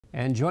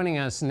And joining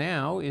us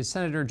now is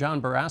Senator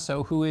John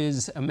Barrasso, who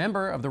is a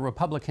member of the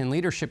Republican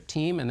leadership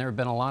team, and there have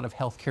been a lot of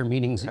healthcare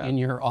meetings in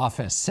your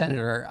office,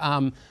 Senator.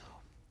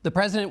 The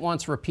president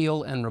wants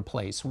repeal and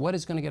replace. What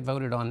is going to get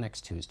voted on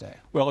next Tuesday?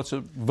 Well, it's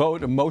a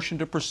motion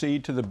to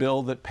proceed to the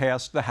bill that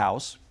passed the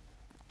House.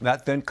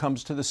 That then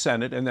comes to the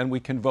Senate, and then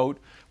we can vote,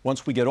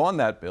 once we get on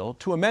that bill,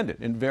 to amend it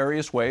in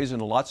various ways.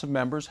 And lots of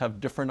members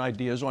have different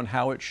ideas on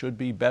how it should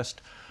be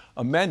best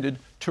amended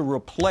to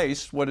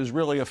replace what is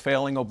really a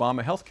failing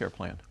Obama health care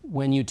plan.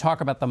 When you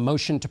talk about the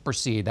motion to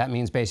proceed, that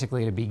means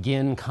basically to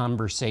begin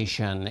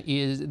conversation.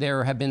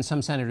 There have been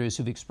some senators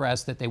who've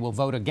expressed that they will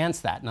vote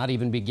against that, not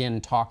even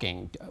begin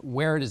talking.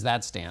 Where does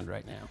that stand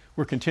right now?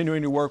 We're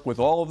continuing to work with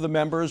all of the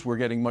members. We're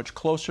getting much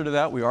closer to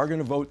that. We are going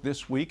to vote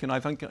this week, and I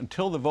think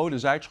until the vote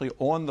is actually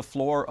on the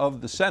floor of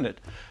the Senate,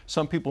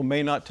 some people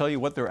may not tell you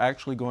what they're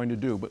actually going to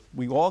do, but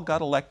we all got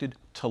elected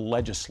to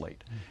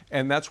legislate,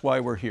 and that's why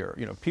we're here.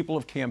 You know, people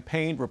have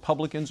campaigned,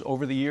 Republicans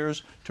over the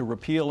years, to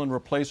repeal and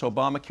replace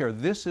Obamacare.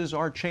 This is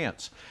our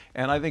chance,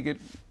 and I think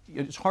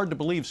it's hard to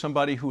believe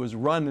somebody who has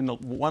run in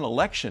one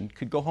election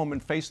could go home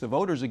and face the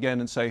voters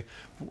again and say,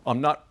 I'm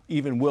not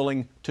even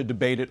willing to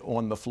debate it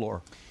on the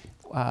floor.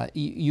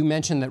 You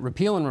mentioned that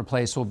repeal and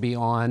replace will be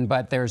on,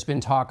 but there's been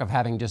talk of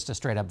having just a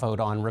straight-up vote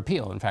on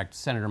repeal. In fact,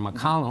 Senator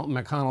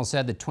McConnell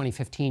said the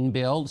 2015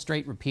 bill,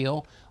 straight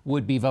repeal,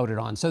 would be voted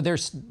on. So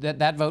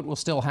that vote will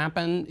still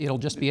happen. It'll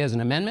just be as an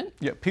amendment?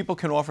 Yeah, people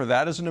can offer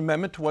that as an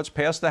amendment to what's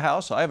passed the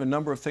House. I have a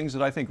number of things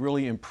that I think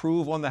really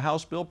improve on the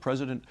House bill.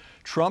 President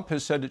Trump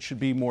has said it should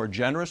be more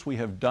generous. We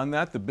have done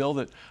that. The bill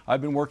that I've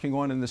been working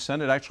on in the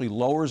Senate actually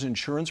lowers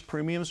insurance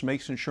premiums,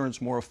 makes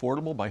insurance more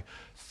affordable by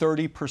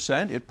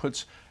 30%. It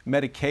puts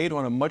Medicaid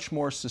on a much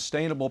more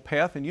sustainable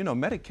path. And you know,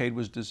 Medicaid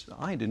was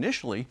designed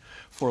initially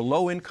for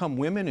low-income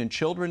women and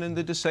children and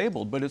the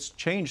disabled, but it's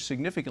changed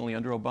significantly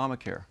under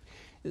Obamacare.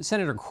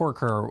 Senator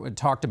Corker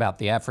talked about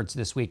the efforts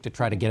this week to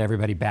try to get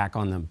everybody back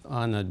on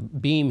the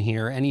beam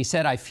here, and he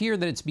said, I fear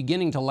that it's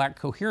beginning to lack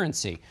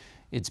coherency.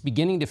 It's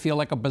beginning to feel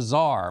like a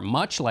bazaar,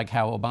 much like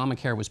how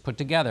Obamacare was put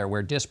together,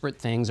 where disparate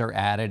things are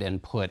added and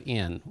put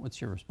in.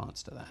 What's your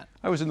response to that?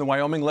 I was in the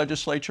Wyoming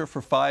legislature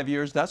for 5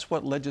 years. That's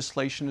what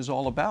legislation is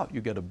all about.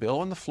 You get a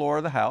bill on the floor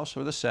of the House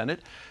or the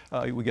Senate,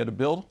 we get a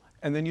bill,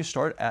 and then you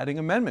start adding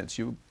amendments.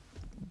 You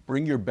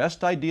bring your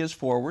best ideas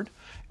forward,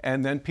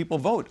 and then people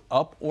vote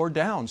up or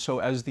down. So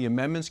as the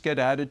amendments get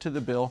added to the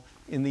bill,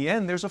 in the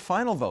end, there's a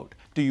final vote.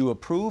 Do you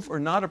approve or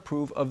not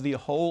approve of the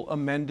whole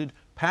amended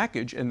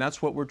package? And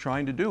that's what we're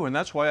trying to do. And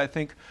that's why I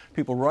think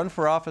people run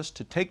for office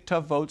to take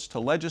tough votes, to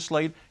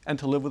legislate, and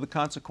to live with the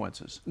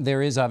consequences.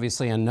 There is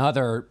obviously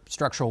another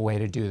structural way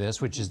to do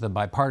this, which is the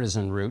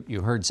bipartisan route.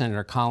 You heard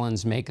Senator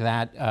Collins make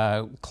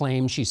that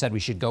claim. She said we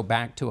should go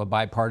back to a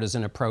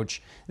bipartisan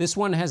approach. This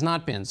one has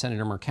not been.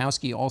 Senator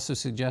Murkowski also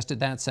suggested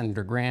that,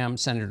 Senator Graham,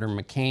 Senator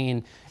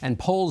McCain, and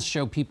polls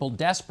show people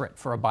desperate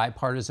for a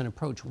bipartisan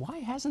approach. Why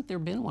hasn't there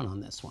been one on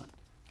this one?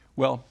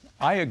 Well,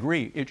 I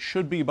agree. It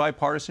should be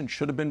bipartisan,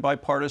 should have been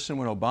bipartisan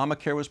when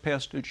Obamacare was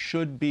passed. It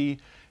should be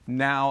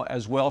now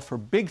as well. For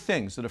big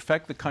things that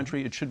affect the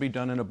country, it should be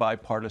done in a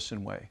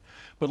bipartisan way.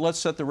 But let's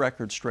set the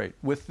record straight.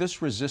 With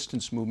this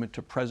resistance movement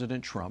to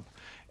President Trump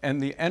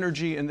and the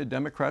energy in the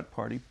Democrat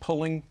Party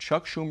pulling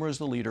Chuck Schumer as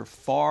the leader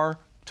far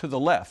to the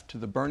left, to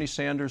the Bernie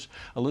Sanders,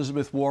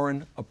 Elizabeth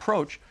Warren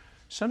approach,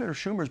 Senator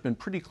Schumer's been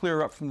pretty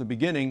clear up from the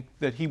beginning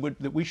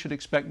that we should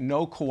expect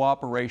no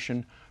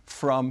cooperation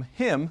from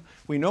him.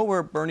 We know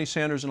where Bernie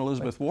Sanders and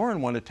Elizabeth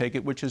Warren want to take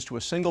it, which is to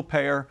a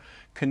single-payer,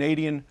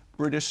 Canadian,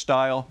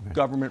 British-style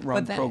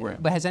government-run program.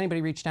 But has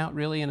anybody reached out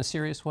really in a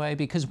serious way?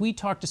 Because we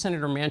talked to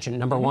Senator Manchin,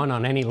 number one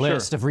on any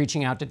list of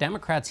reaching out to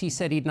Democrats. He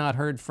said he'd not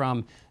heard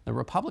from the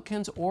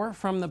Republicans or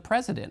from the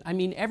president. I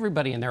mean,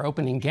 everybody in their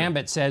opening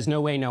gambit says no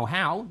way, no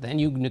how. Then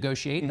you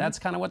negotiate. That's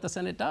kind of what the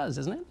Senate does,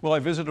 isn't it? Well, I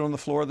visited on the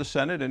floor of the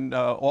Senate and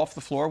off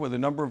the floor with a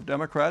number of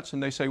Democrats,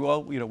 and they say,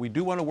 well, you know, we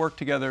do want to work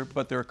together,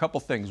 but there are a couple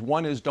things.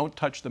 One is don't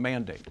touch the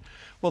mandate.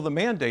 Well, the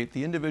mandate,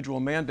 the individual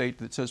mandate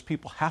that says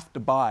people have to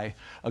buy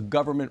a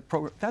government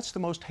program, that's the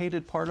most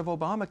hated part of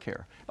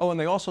Obamacare. Oh, and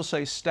they also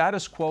say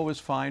status quo is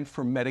fine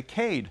for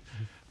Medicaid.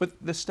 But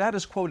the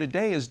status quo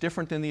today is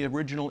different than the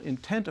original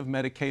intent of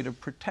Medicaid of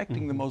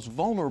protecting the most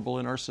vulnerable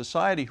in our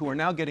society who are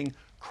now getting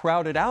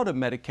crowded out of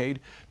Medicaid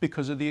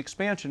because of the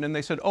expansion. And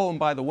they said, oh, and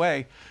by the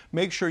way,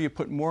 make sure you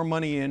put more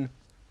money in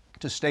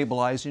to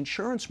stabilize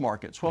insurance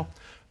markets. Well,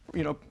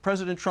 you know,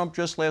 President Trump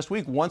just last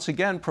week once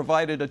again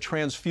provided a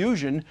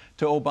transfusion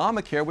to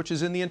Obamacare, which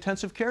is in the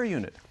intensive care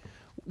unit.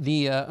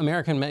 The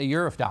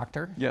you're a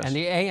doctor, yes. And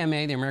the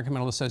AMA, the American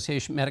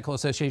Medical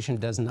Association,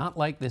 does not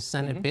like this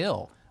Senate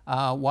bill.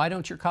 Why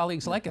don't your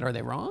colleagues like it? Are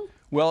they wrong?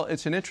 Well,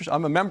 it's an interest.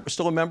 I'm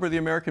still a member of the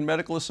American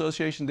Medical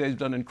Association. They've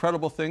done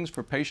incredible things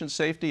for patient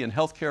safety and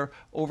health care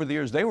over the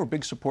years. They were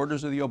big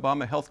supporters of the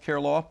Obama health care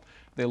law.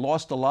 They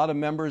lost a lot of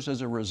members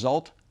as a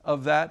result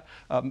of that.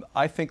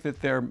 I think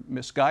that they're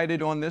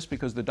misguided on this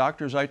because the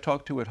doctors I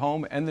talked to at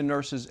home and the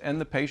nurses and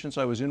the patients,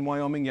 I was in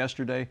Wyoming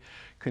yesterday,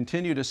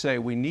 continue to say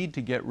we need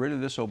to get rid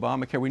of this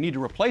Obamacare. We need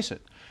to replace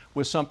it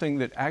with something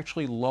that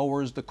actually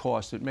lowers the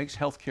cost. It makes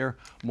health care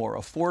more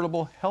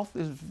affordable. Health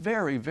is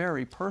very,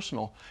 very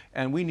personal,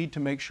 and we need to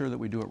make sure that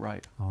we do it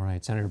right. All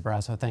right, Senator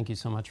Barrasso, thank you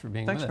so much for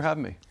being with us. Thanks for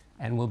having me.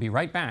 And we'll be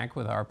right back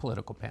with our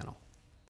political panel.